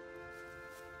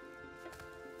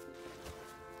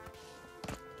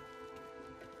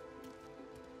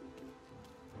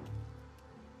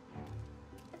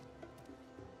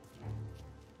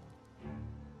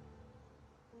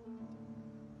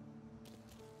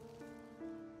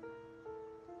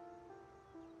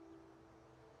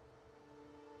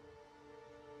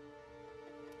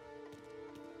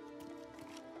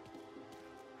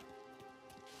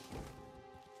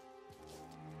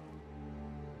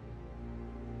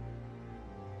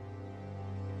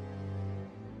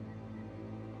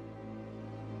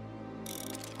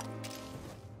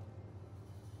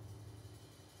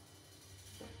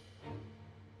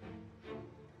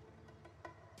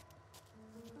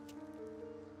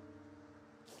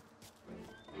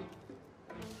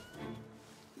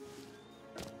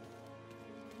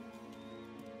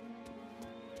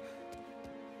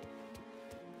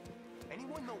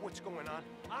 Anyone know what's going on?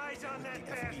 Eyes on that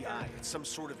bastard! FBI. It's some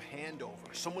sort of handover.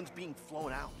 Someone's being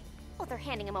flown out. Oh, they're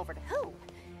handing him over to who?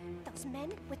 Those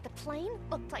men with the plane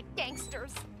looked like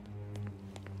gangsters.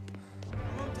 How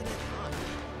long did it run?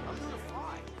 I'm gonna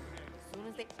fly. As soon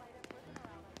as they...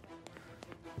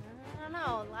 I don't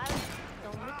know, a lot of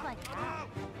don't look like that.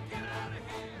 Get out of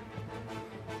here!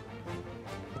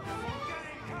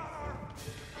 Getting cover!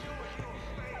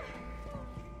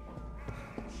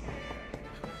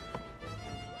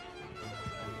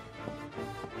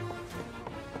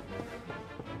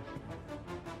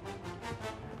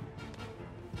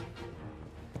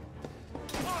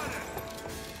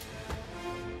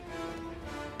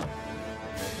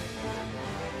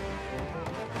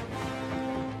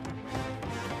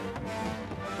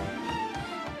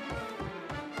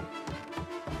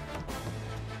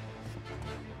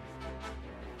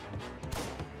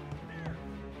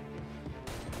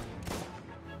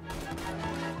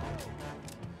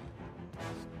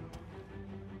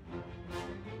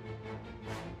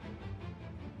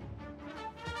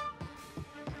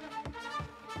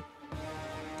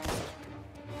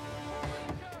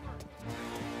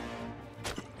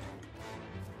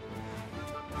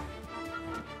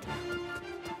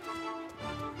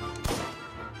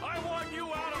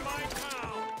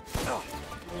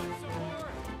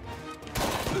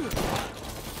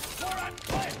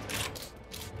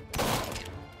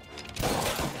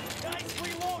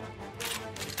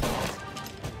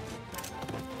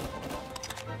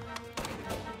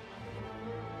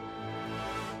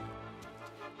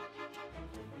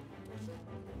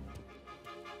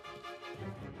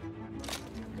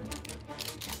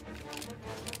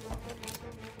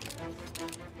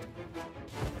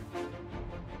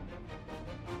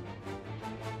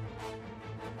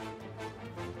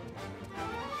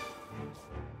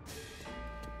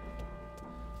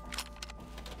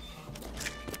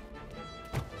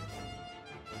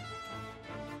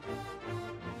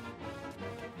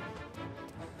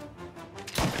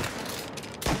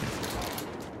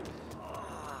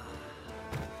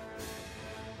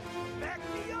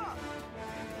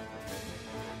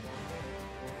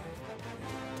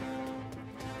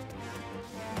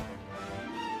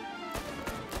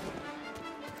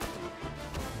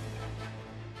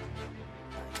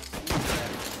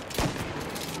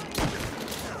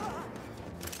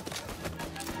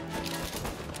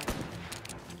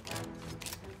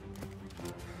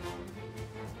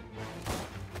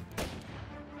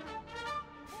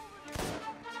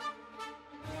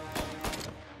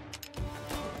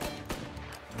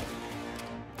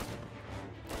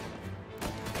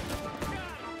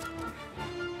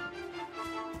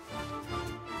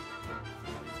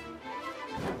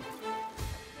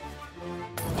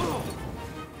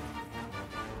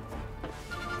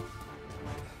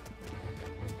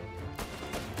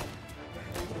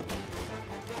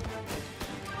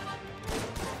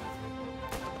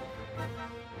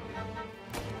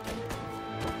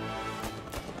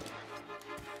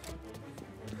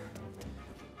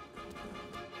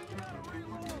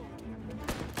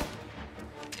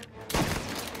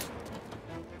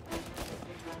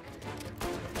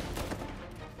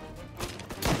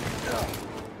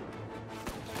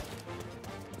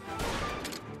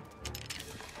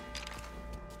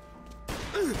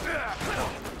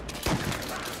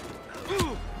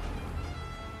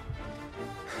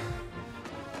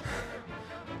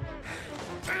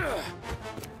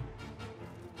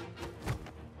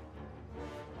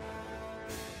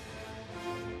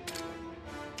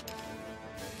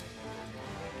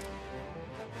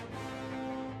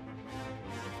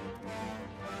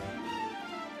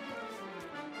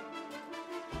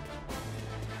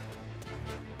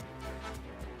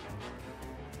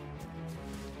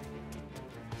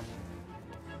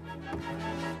 Shit,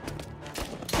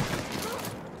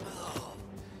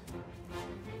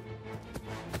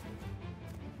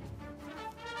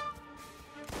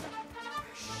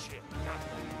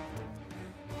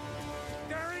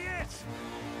 there he is!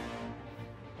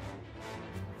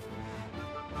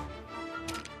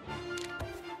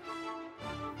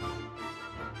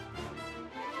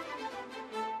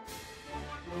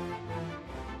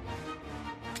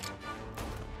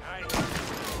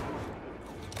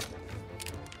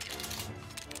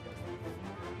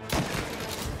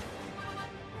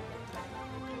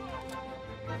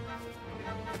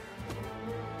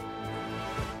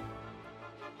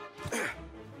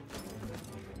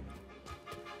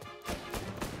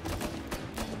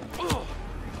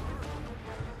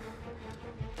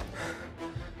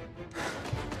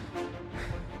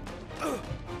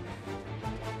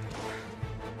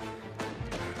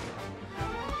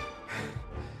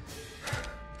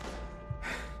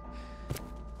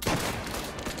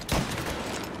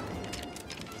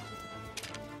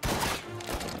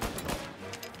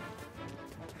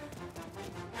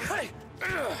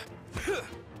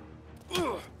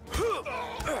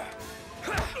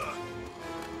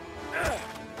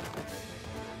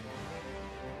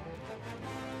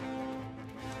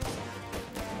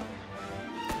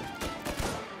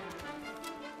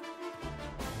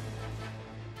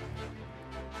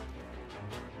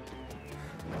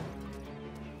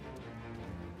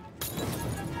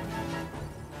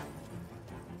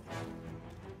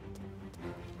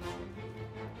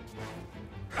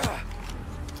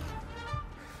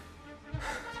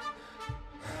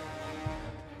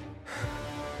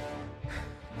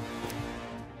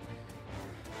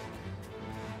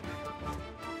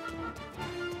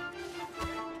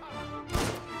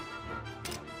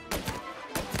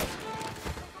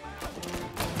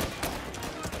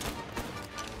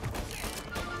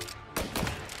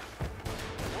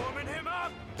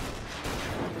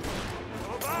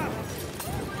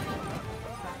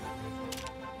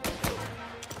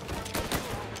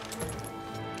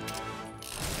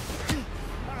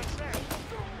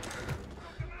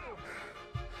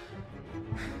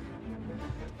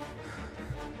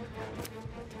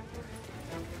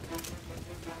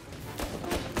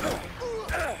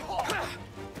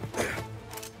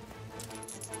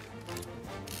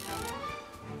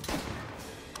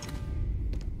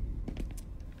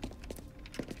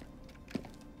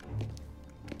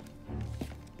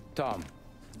 Tom.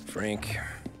 Frank.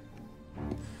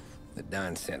 The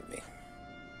Don sent me.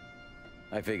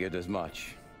 I figured as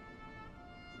much.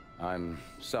 I'm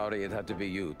sorry it had to be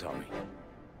you, Tommy.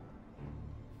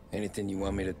 Anything you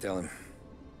want me to tell him?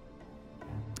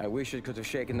 I wish it could have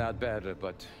shaken out better,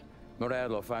 but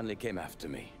Morello finally came after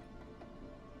me.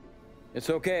 It's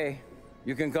okay.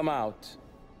 You can come out.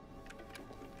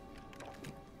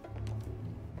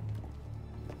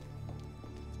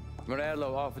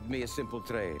 Morello offered me a simple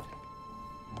trade.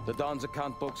 The Don's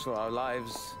account books for our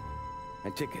lives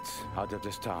and tickets out of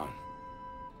this town.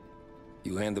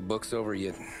 You hand the books over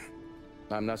yet?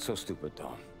 I'm not so stupid,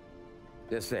 Tom.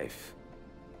 They're safe.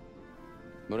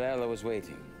 Morello was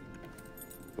waiting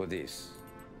for this.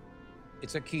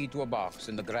 It's a key to a box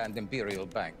in the Grand Imperial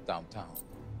Bank downtown.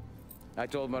 I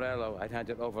told Morello I'd hand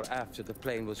it over after the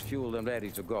plane was fueled and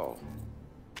ready to go.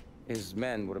 His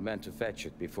men were meant to fetch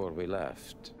it before we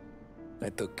left. I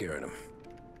took care of them.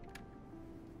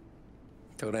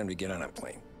 Told them to get on a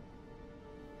plane.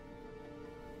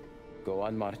 Go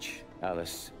on march,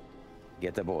 Alice.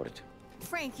 Get aboard.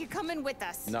 Frank, you're coming with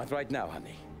us. Not right now,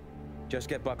 honey. Just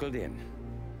get buckled in.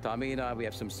 Tommy and I, we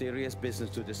have some serious business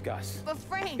to discuss. But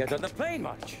Frank... Get on the plane,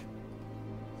 March!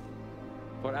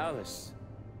 For Alice.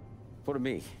 For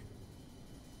me.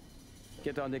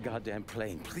 Get on the goddamn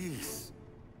plane, please.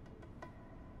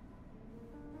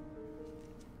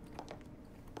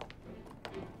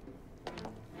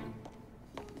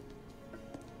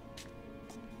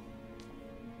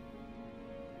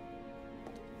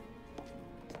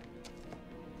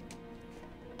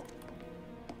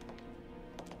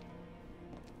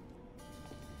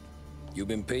 You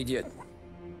been paid yet?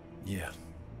 Yeah.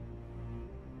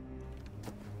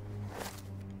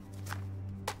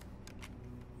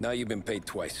 Now you've been paid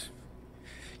twice.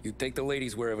 You take the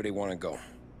ladies wherever they want to go.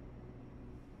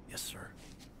 Yes, sir.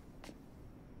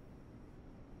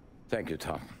 Thank you,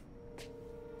 Tom.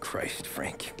 Christ,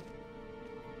 Frank.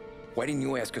 Why didn't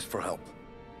you ask us for help?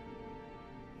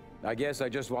 I guess I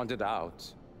just wanted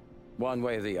out. One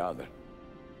way or the other.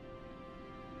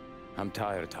 I'm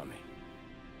tired, Tommy.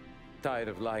 Tired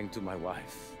of lying to my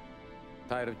wife.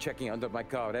 Tired of checking under my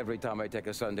car every time I take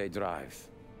a Sunday drive.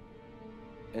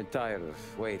 And tired of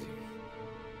waiting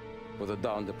for the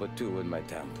dawn to put two in my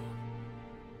temple.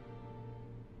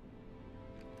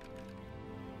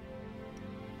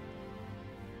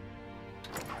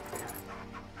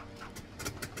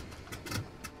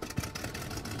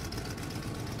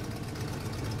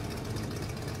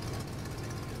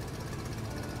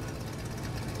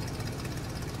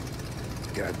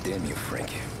 God damn you, Frank.